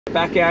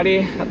Back out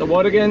here at the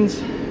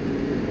Watagans.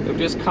 We've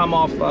just come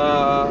off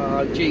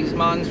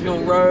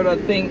Martinsville Road, I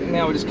think.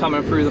 Now we're just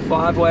coming through the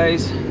 5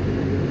 ways. A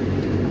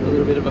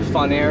little bit of a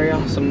fun area.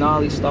 Some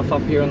gnarly stuff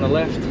up here on the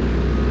left.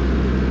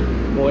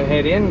 We'll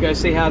head in, go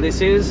see how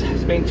this is.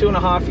 It's been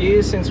 2.5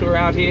 years since we were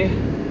out here.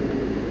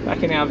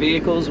 Back in our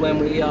vehicles when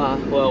we,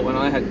 well, when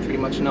I had pretty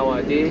much no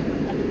idea.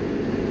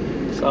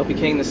 So I'll be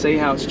keen to see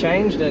how it's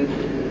changed and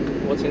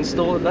what's in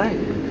store today.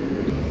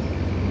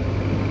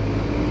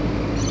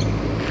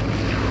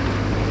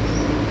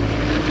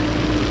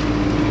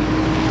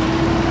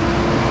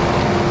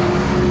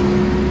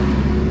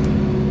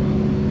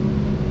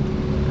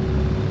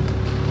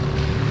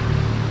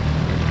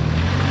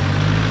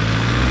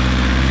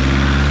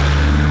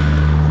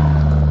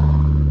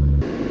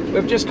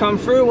 We've just come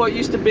through what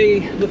used to be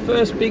the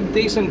first big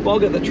decent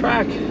bog at the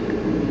track.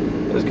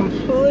 It was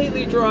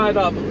completely dried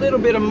up. A little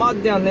bit of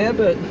mud down there,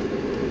 but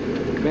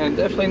man,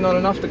 definitely not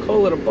enough to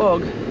call it a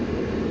bog.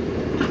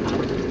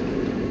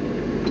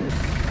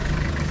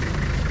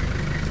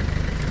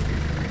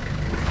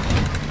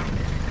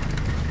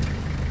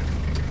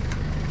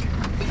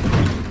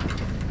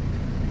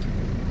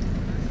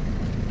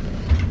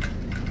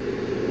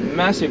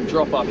 Massive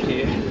drop up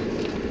here.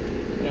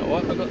 You know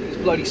what? I've got these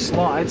bloody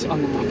slides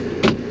under my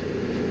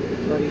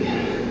bloody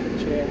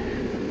chair.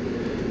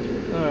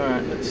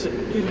 Alright, let's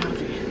get out of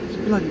here. It's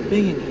bloody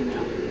big in here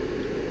now.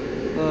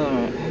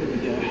 Alright, here we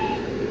go.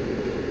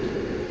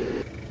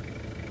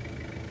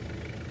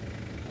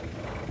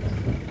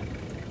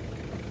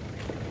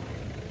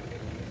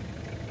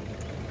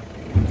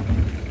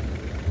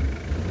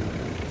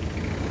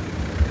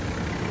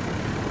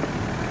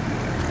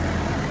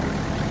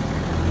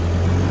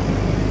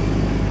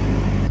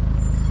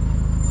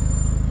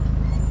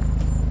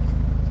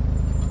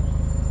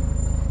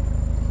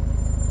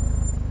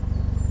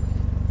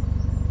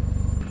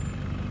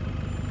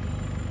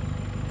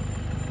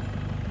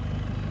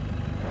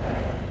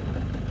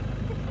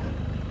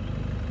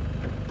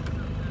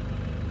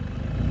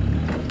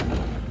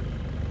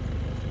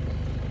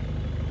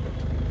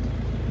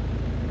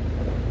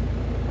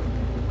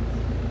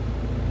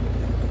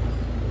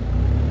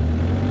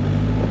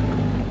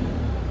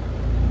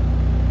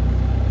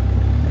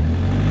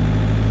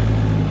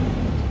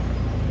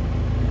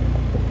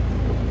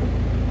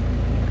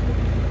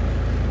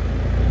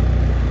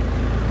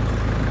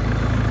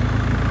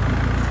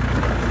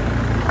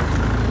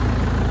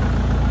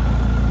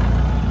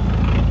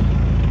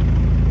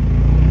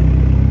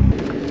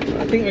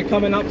 I think we're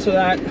coming up to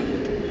that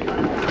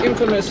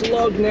infamous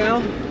log now.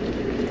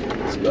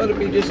 It's got to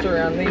be just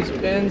around these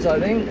bends, I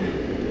think.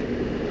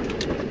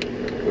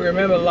 We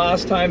remember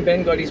last time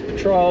Ben got his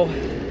patrol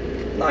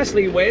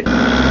nicely wet.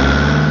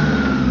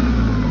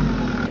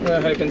 We're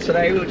hoping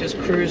today we'll just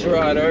cruise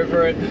right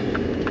over it.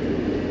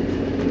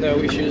 No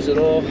issues at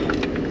all.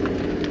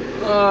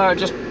 I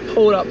just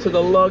pulled up to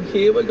the log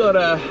here. We've got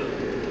a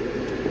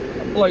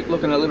bloke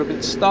looking a little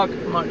bit stuck.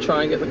 Might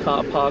try and get the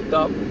car parked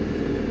up.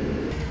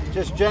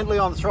 Just gently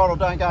on the throttle,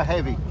 don't go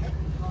heavy.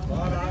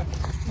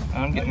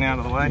 I'm getting out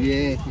of the way.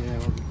 Yeah.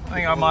 I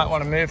think I might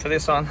want to move for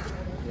this one.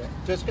 Yeah.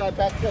 Just go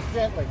back just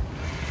gently.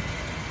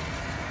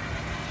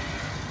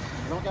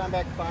 We're not going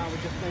back far, we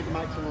just need to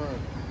make some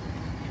room.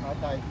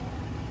 Okay.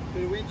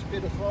 2-inch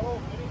bit of throttle.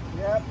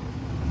 Yep.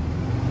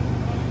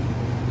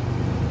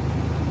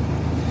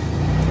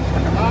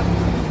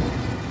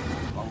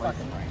 Up.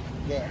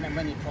 Yeah, and then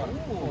when you try to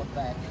pull it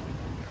back.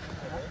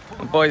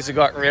 The boys have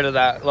got rid of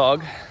that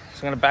log.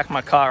 I'm going to back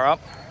my car up.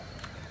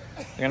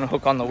 I'm going to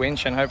hook on the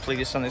winch and hopefully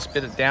just on this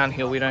bit of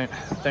downhill we don't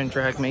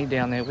drag me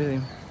down there with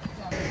him.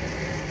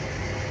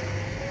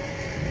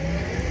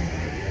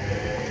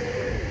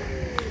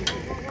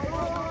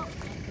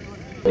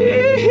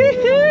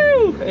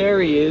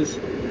 There he is.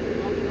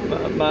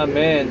 My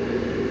man.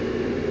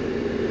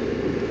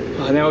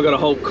 Oh, now we've got a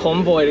whole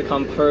convoy to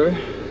come through.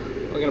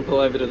 We're going to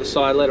pull over to the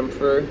side, let them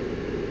through.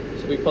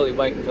 So we're probably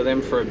waiting for them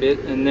for a bit,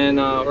 and then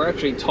we're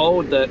actually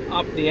told that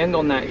up the end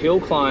on that hill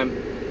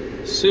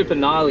climb, super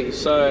gnarly,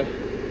 so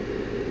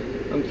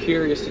I'm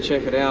curious to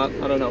check it out.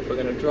 I don't know if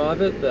we're going to drive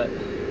it, but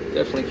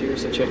definitely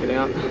curious to check it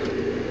out.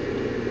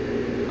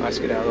 Let's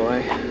get out of the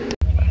way.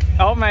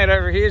 Old mate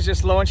over here has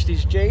just launched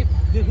his Jeep.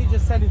 Did he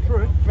just send it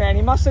through? Man,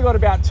 he must have got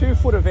about 2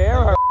 foot of air,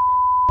 I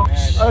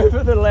reckon,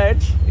 over the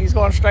ledge. He's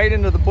gone straight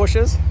into the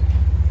bushes.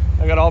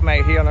 I've got old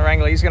mate here on the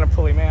Wrangler. He's going to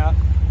pull him out.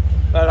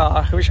 But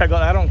I wish I got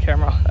that on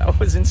camera. That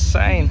was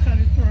insane.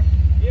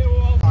 Yeah,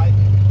 well, right.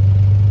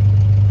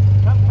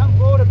 Come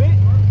forward a bit.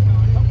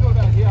 Come forward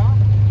about here.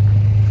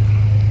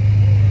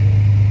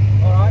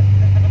 All right.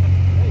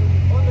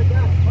 On the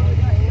gas,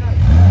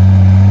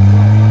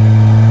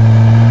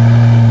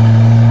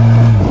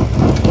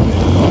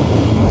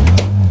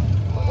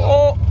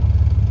 Oh,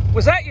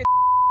 was that your?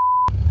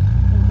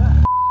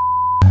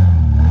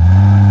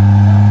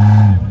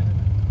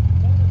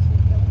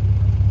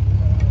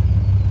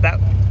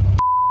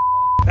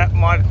 That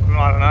might, I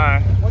don't know.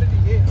 What did he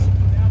hit?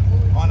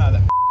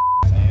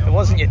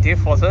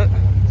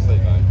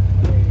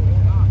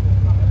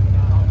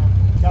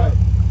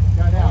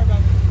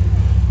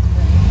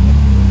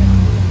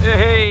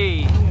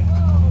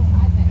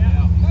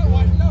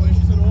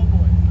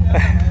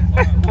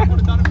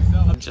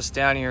 just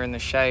down here in the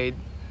shade.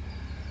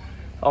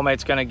 Old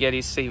mate's gonna get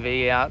his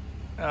CV out.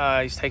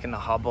 He's taking the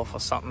hub off or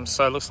something,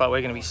 so it looks like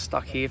we're gonna be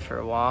stuck here for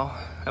a while.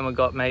 And we've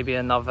got maybe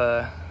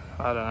another,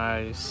 I don't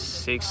know,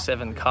 6,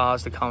 7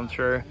 cars to come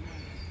through.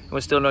 And we're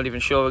still not even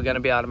sure we're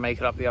gonna be able to make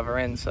it up the other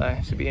end, so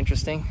it should be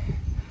interesting.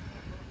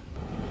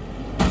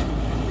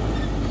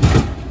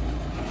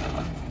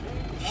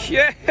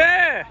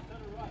 Yeah!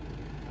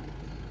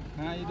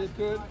 No, you did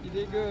good. You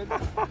did good.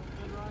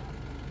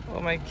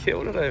 Old mate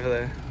killed it over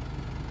there.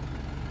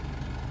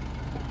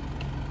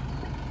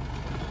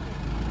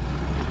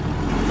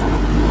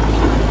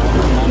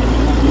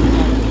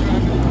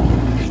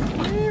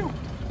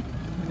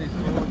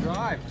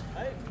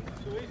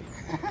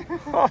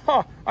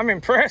 Oh, I'm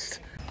impressed.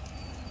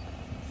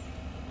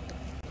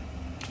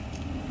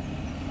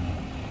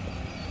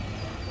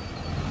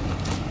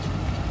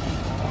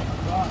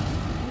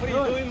 What are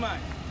you doing, mate?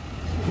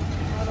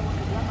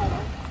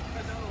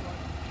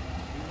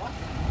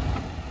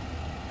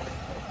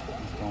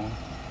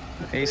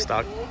 He's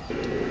stuck. All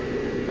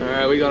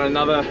right, we got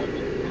another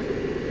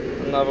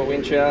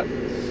winch out.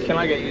 Can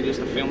I get you just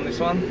to film this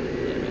one?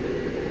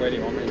 Yeah, where do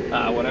you want me?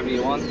 Whatever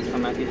you want.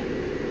 I'm happy.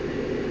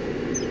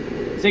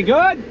 Is he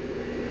good?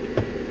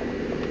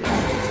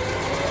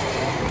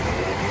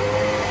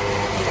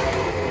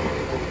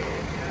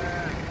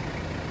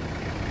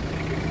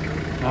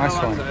 Nice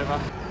one.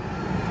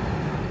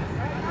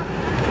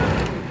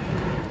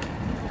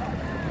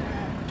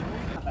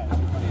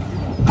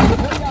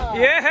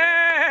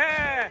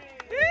 Yeah!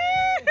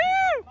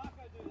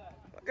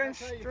 Fucking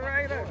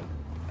straight up.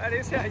 That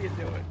is how you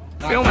do it.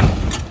 Filming.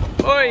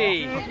 Oi!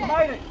 You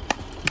made it.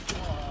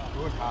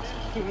 Good hustle.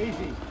 Too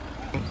easy.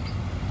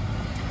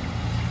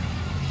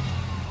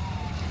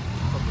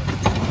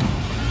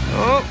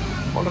 Oh,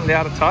 bottomed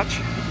out a touch.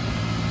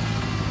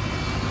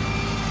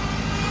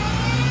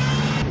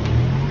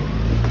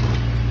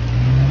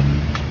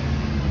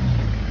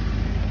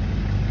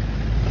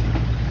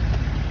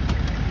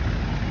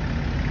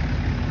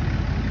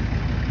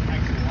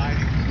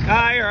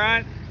 Ah, you're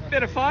right.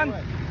 Bit of fun.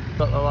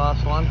 Got the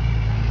last one.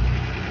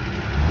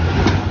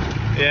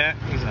 Yeah,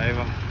 he's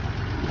over.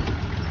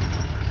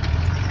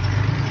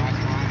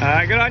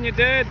 Good on you,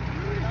 dude.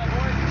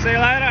 See you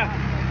later.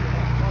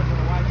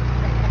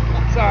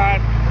 It's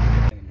alright.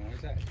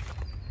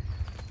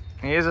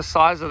 Here's the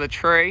size of the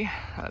tree.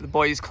 The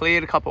boys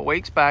cleared a couple of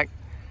weeks back.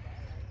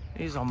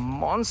 He's a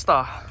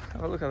monster.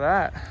 Have a look at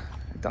that.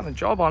 They've done a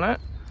job on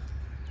it.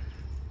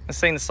 I've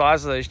seen the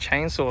size of those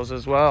chainsaws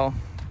as well.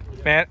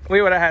 Man,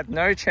 we would have had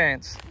no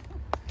chance.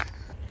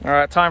 All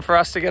right, time for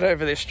us to get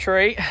over this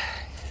tree.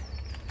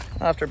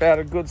 After about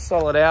a good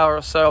solid hour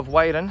or so of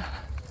waiting,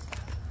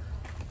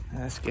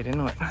 let's get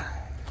into it.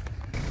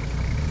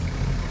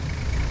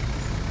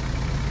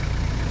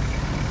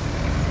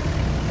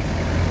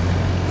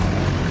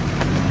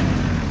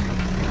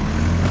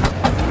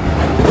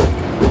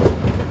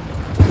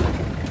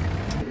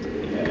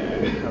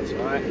 Yeah, that's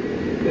right.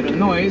 Bit of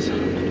noise.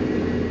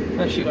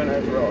 That she went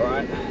over all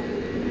right.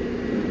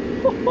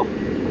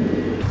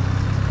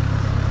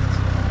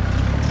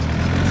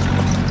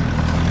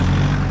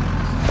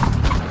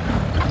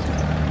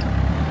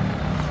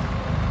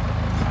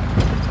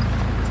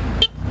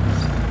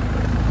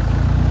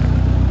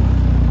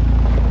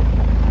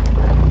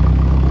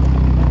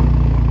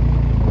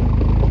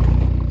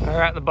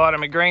 We're at the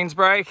bottom of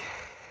Greensbreak,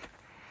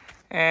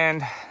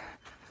 and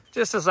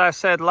just as I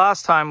said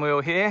last time we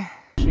were here,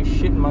 actually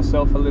shitting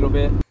myself a little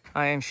bit.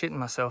 I am shitting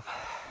myself.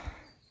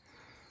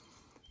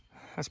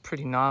 That's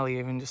pretty gnarly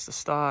even just to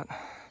start.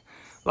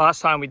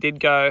 Last time we did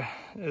go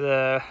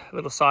the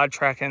little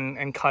sidetrack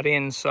and cut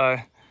in, so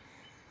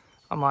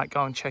I might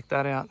go and check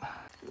that out.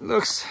 It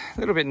looks a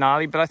little bit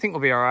gnarly, but I think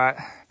we'll be all right.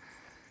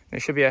 There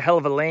should be a hell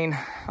of a lean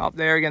up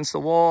there against the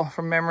wall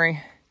from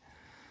memory.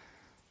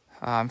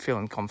 I'm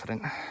feeling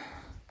confident.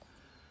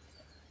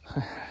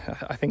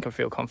 I think I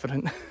feel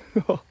confident.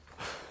 Oh,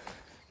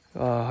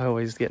 I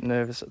always get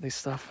nervous at this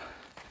stuff.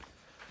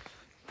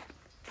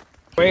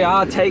 We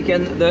are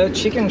taking the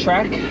chicken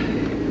track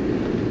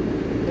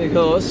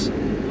because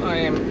I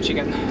am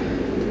chicken.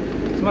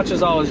 As much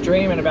as I was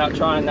dreaming about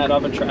trying that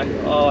other track,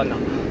 oh no,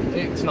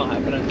 it's not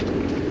happening.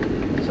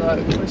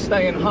 So we're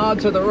staying hard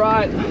to the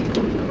right,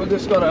 and we've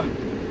just got to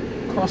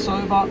cross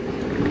over.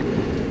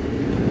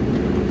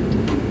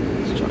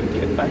 Let's try and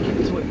get back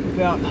into it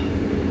without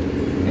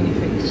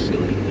anything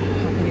silly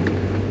happening.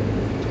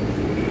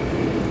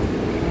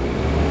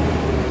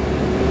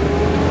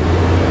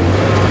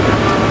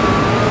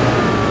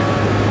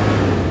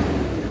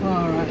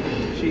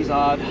 She's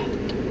hard.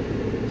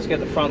 Let's get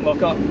the front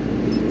lock up,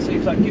 see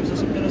if that gives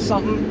us a bit of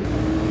something.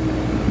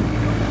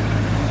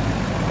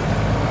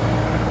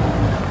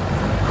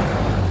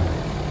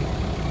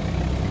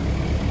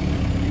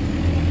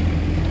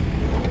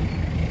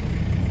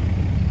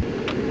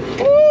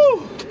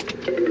 Woo!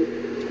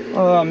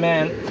 Oh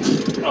man,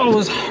 I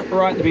was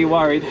right to be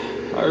worried.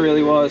 I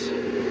really was.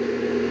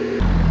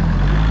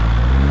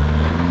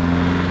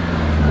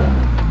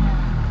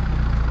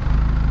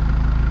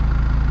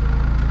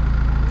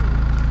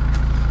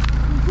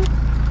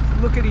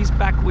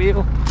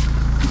 wheel.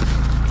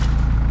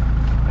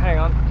 Hang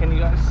on, can you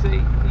guys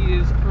see? He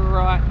is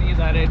right near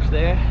that edge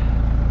there.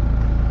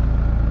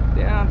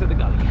 Down to the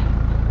gully.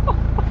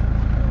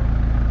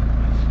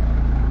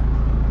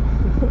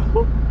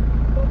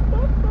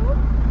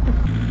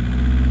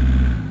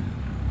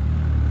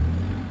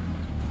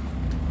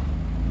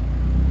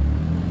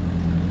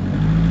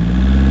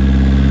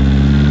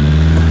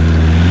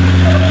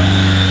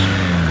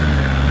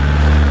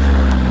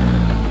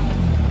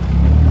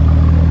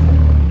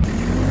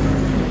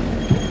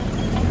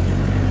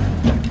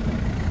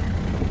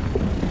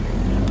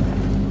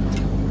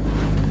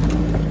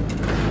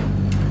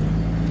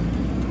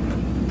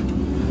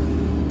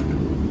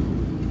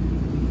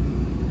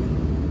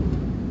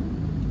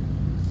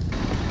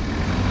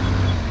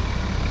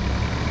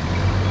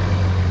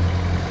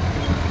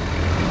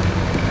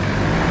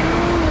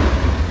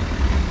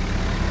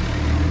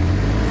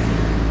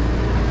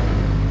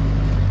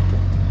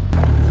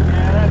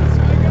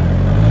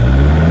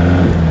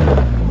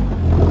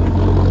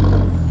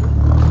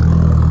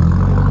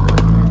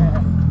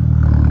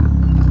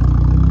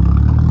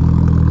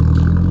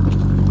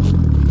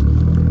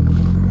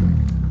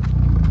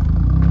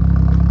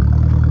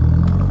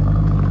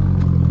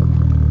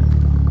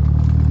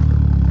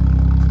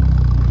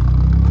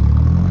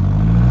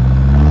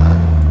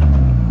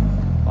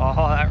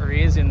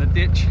 In the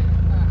ditch.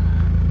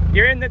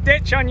 You're in the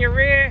ditch on your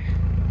rear.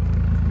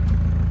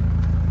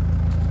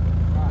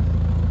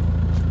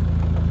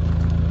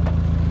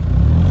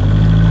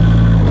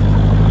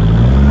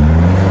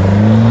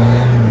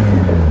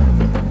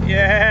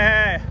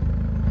 Yeah.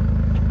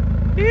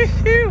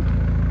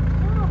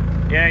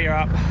 Yeah, you're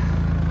up.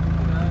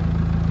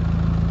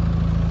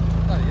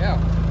 Bloody hell.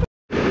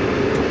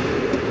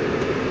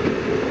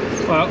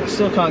 Well,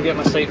 still can't get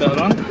my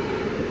seatbelt on.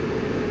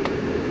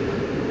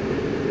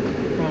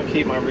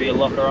 Keep my rear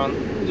locker on.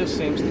 It just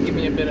seems to give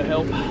me a bit of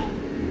help.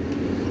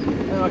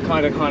 And I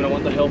kind of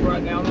want the help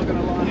right now, I'm not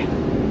gonna lie. I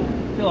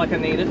feel like I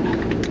need it.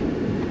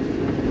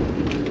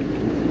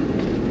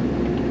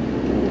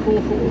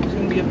 It's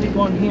gonna be a big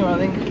one here, I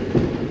think.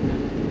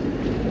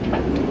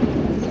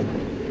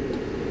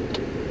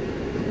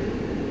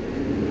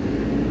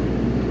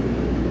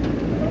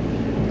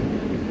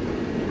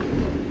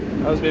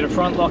 That was a bit of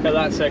front locker,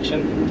 that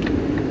section.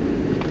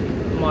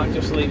 I might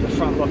just leave the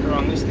front locker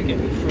on this to get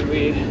me through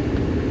here.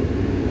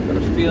 Got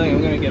a feeling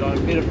I'm going to get on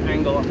a bit of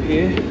angle up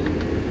here.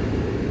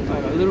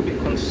 I'm a little bit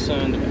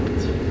concerned about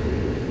it.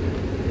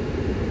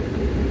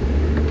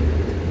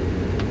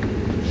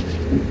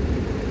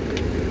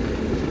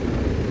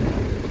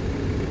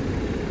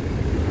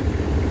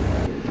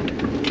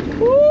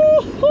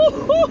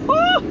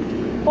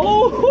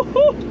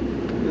 Oh,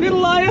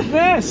 little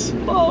IFS.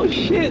 Oh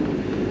shit,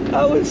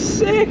 that was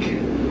sick.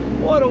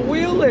 What a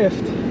wheel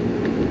lift.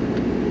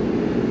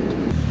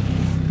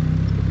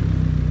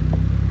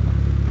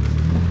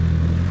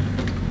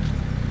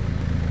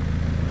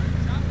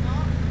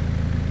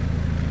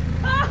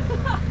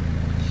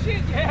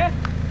 Shit, yeah.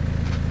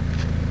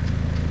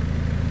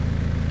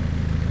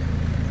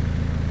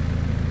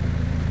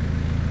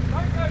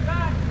 Don't go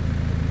back.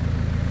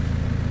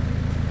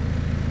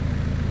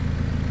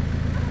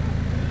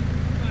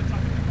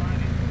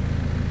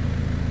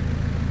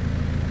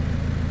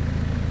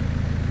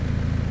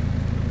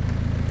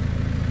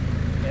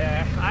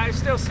 Yeah, I'm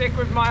still sick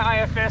with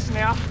my IFS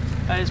now.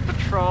 Those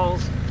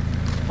patrols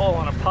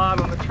falling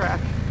apart on the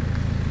track.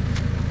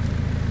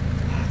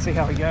 Let's see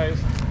how he goes.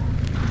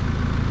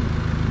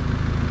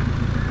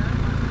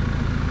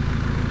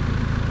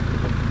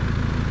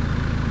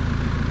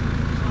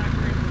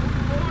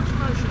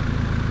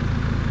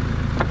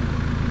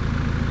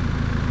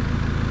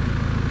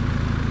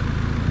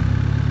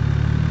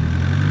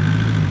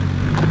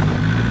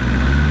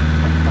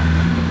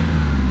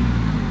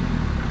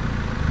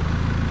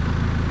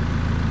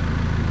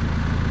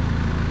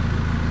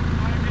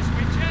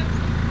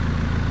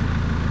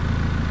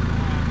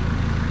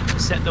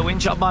 Set the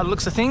winch up by the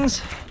looks of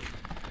things.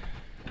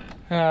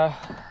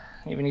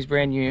 Even his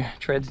brand new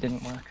treads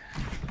didn't work.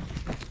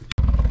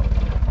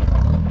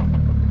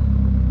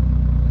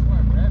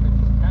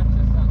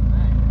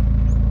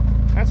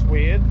 That's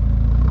weird.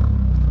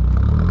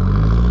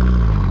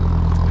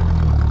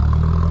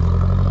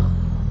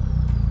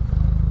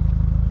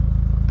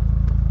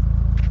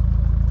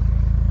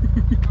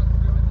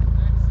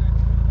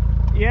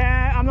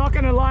 Yeah, I'm not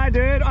gonna lie,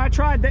 dude. I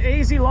tried the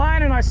easy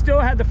line and I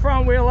still had the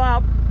front wheel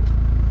up.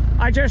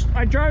 I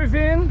drove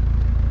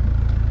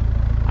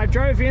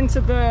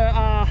into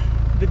the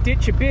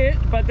ditch a bit,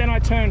 but then I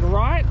turned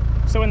right.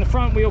 So when the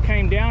front wheel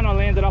came down, I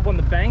landed up on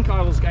the bank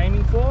I was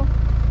aiming for.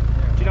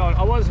 Yeah. Do you know,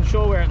 I wasn't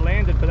sure where it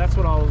landed, but that's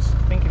what I was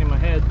thinking in my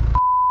head.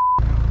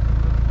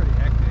 That's pretty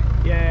hectic.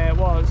 Yeah, it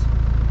was.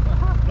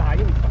 Nah,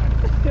 you'll be fine.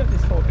 I'm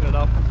just talking it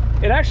up.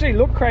 It actually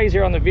looked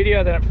crazier on the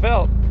video than it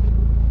felt.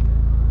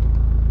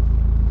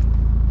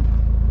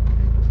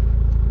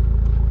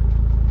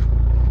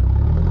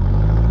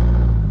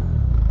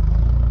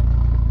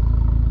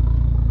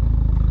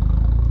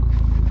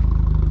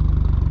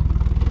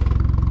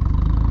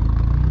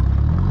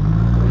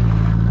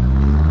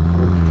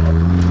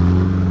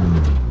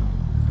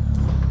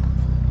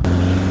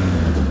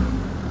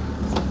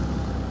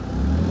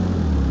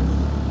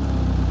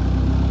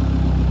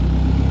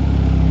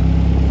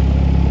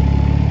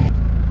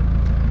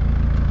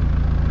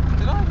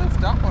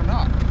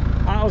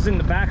 was in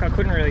the back, I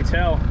couldn't really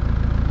tell.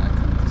 I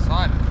couldn't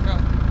decide.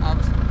 I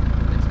was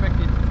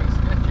expecting it to feel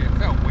sketchy. It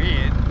felt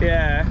weird.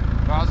 Yeah.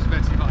 But I was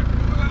expecting like,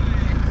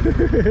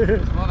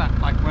 it's more that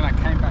like when I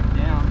came back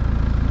down,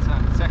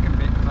 the second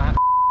bit, because I had to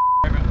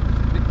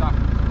picked up.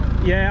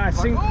 Yeah, I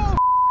think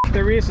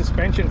the rear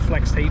suspension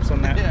flexed heaps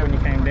on that when you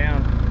came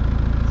down.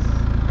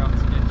 Felt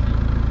sketchy.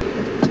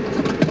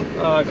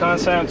 Oh, I can't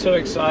say I'm too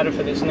excited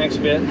for this next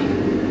bit.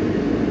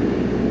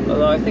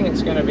 Although I think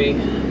it's going to be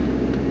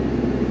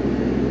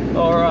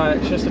alright.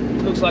 It just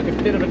looks like a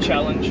bit of a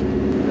challenge.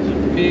 There's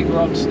a big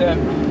rock step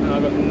and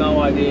I've got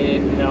no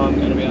idea how I'm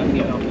going to be able to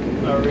get up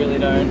it. I really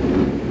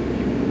don't.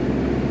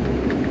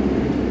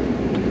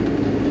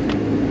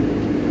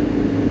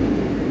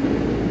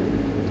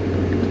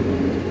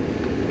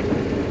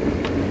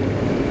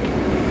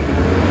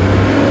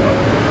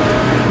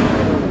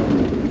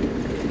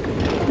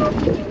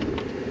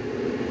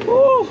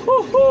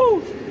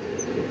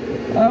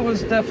 That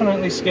was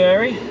definitely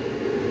scary.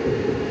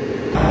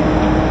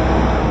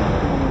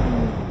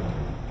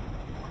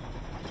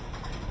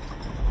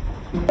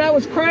 That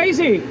was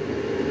crazy.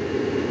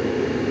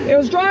 It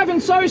was driving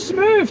so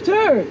smooth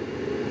too.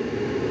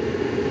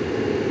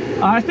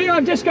 I think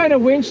I'm just going to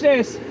winch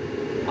this.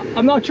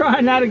 I'm not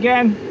trying that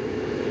again.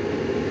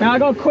 Now I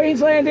got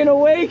Queensland in a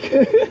week.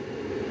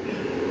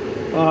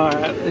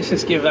 Alright, let's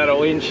just give that a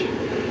winch.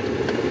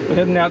 We're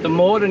heading out to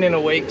Morden in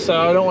a week,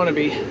 so I don't want to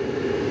be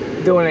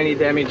doing any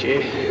damage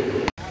here.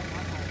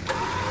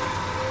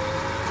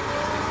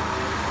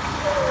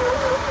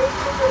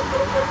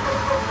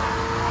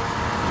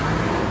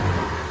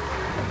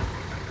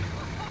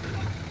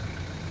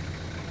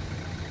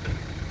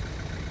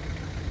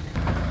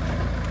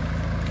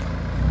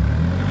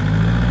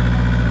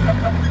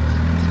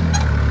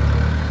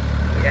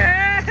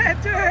 Yeah,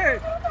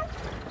 dude!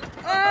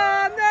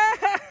 Oh no!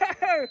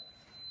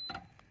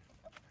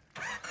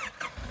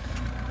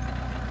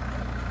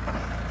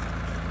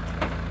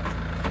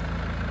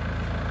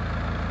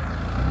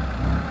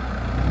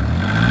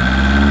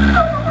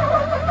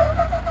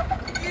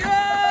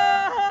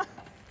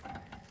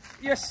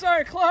 You're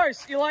so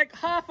close. You're like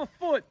half a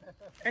foot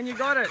and you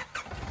got it.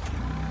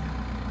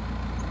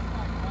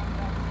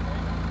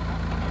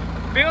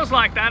 Feels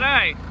like that,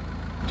 eh?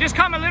 Just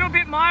come a little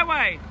bit my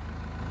way.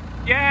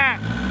 Yeah.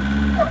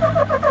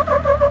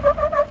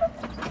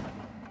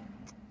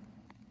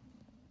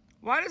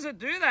 Why does it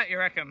do that, you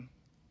reckon?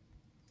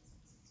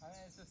 I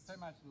think it's just too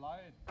much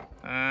load.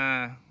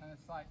 And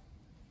it's like,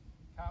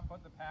 can't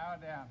put the power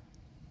down.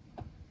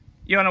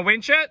 You want to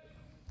winch it?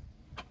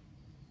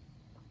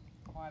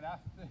 Might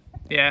have to.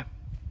 Yeah.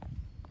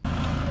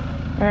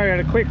 Alright, got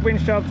a quick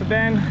winch job for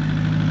Ben.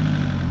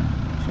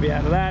 Should be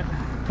out of that.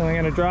 Then we're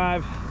going to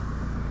drive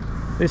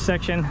this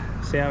section,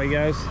 see how he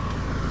goes.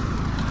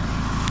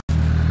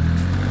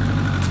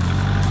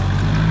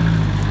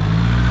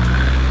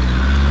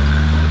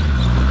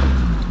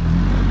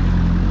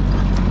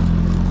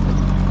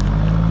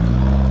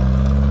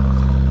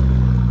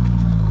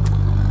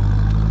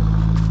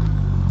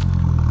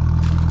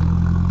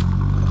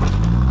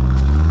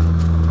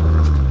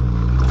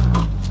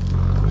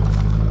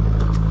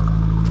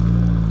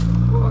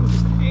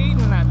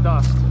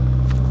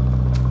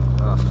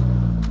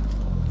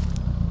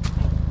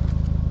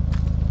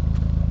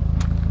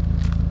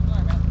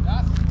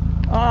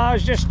 I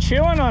was just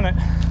chewing on it.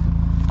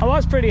 I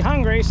was pretty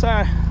hungry,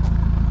 so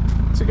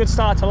it's a good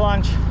start to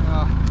lunch.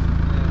 Oh,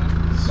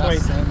 yeah.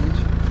 Sweet.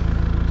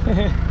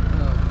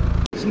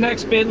 This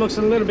next bit looks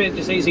a little bit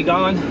just easy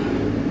going.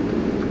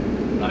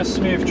 Nice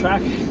smooth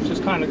track,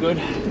 just kind of good.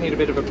 Need a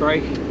bit of a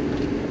break.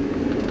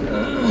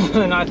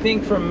 And I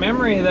think from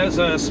memory there's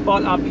a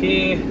spot up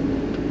here.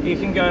 You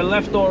can go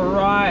left or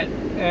right,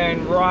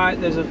 and right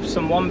there's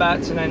some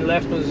wombats, and then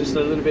left was just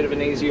a little bit of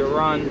an easier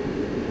run.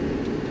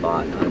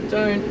 But I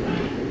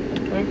don't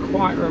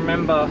quite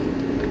remember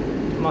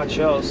much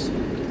else.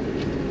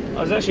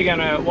 I was actually going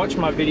to watch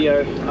my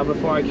video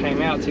before I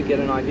came out to get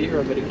an idea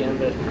of it again,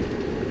 but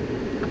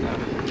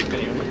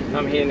anyway,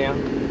 I'm here now.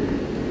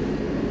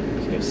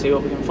 Just going to see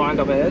what we can find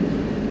up ahead.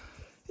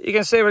 You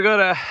can see we've got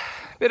a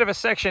bit of a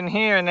section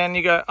here, and then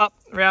you go up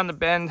around the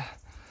bend.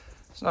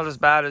 It's not as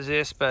bad as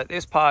this, but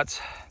this part's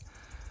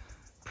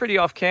pretty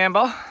off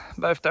camber,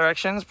 both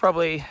directions.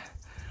 Probably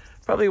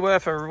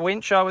worth a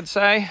winch, I would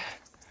say.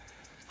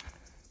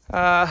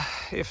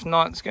 If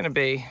not, it's going to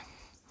be,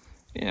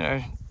 you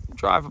know,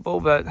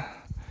 drivable, but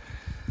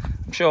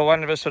I'm sure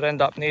one of us would end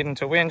up needing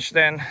to winch.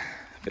 Then a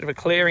bit of a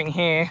clearing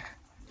here,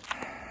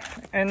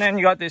 and then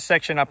you got this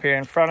section up here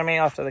in front of me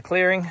after the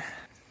clearing.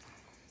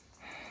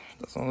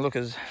 Doesn't look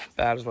as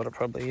bad as what it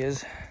probably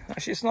is.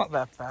 Actually, it's not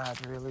that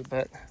bad really,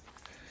 but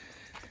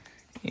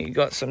you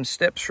got some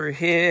steps through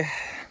here,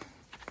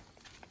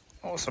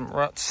 or some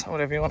ruts,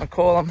 whatever you want to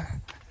call them.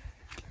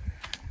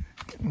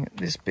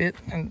 This bit,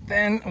 and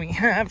then we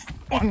have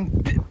one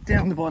bit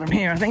down the bottom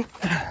here, I think.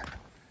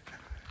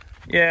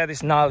 Yeah,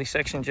 this gnarly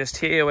section just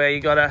here where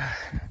you got a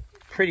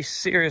pretty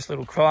serious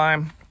little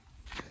climb,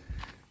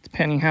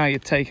 depending how you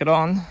take it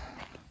on.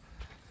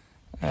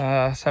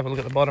 Let's have a look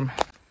at the bottom.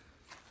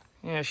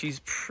 Yeah, she's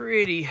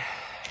pretty.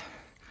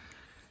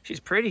 She's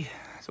pretty.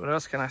 So what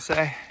else can I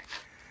say?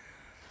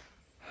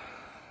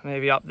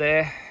 Maybe up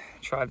there,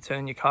 try to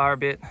turn your car a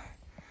bit.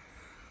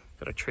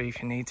 Got a tree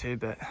if you need to,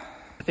 but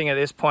I think at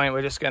this point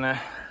we're just gonna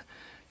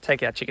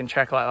take our chicken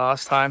track like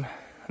last time.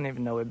 I don't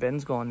even know where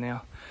Ben's gone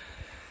now.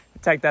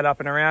 Take that up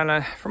and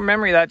around. From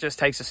memory, that just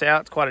takes us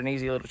out. It's quite an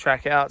easy little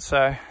track out,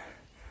 so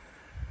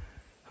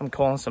I'm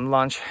calling some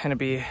lunch, and it'll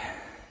be an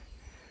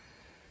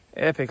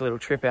epic little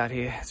trip out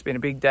here. It's been a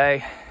big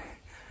day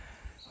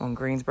on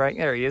Green's break.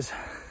 There he is.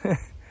 What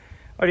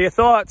are your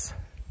thoughts?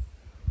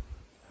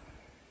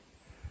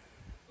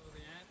 Well, the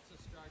ants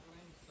are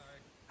struggling, so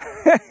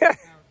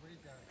how would we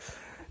go?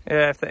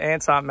 Yeah, if the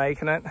ants aren't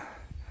making it.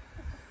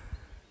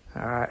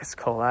 All right, let's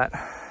call that.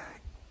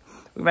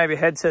 We maybe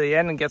head to the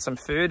end and get some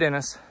food in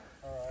us.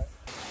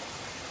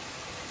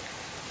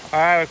 All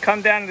right, we've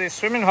come down to this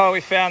swimming hole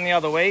we found the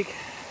other week.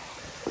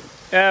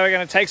 Yeah, we're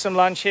gonna take some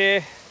lunch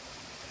here,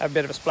 have a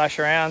bit of a splash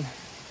around,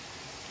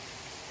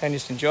 and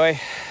just enjoy.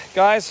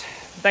 Guys,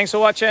 thanks for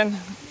watching.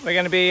 We're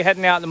gonna be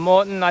heading out to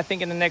Moreton, I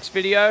think, in the next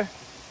video.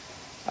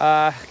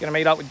 Gonna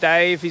meet up with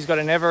Dave. He's got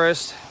an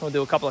Everest. We'll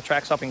do a couple of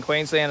tracks up in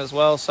Queensland as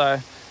well. So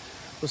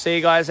we'll see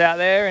you guys out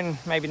there, and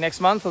maybe next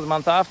month or the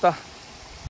month after.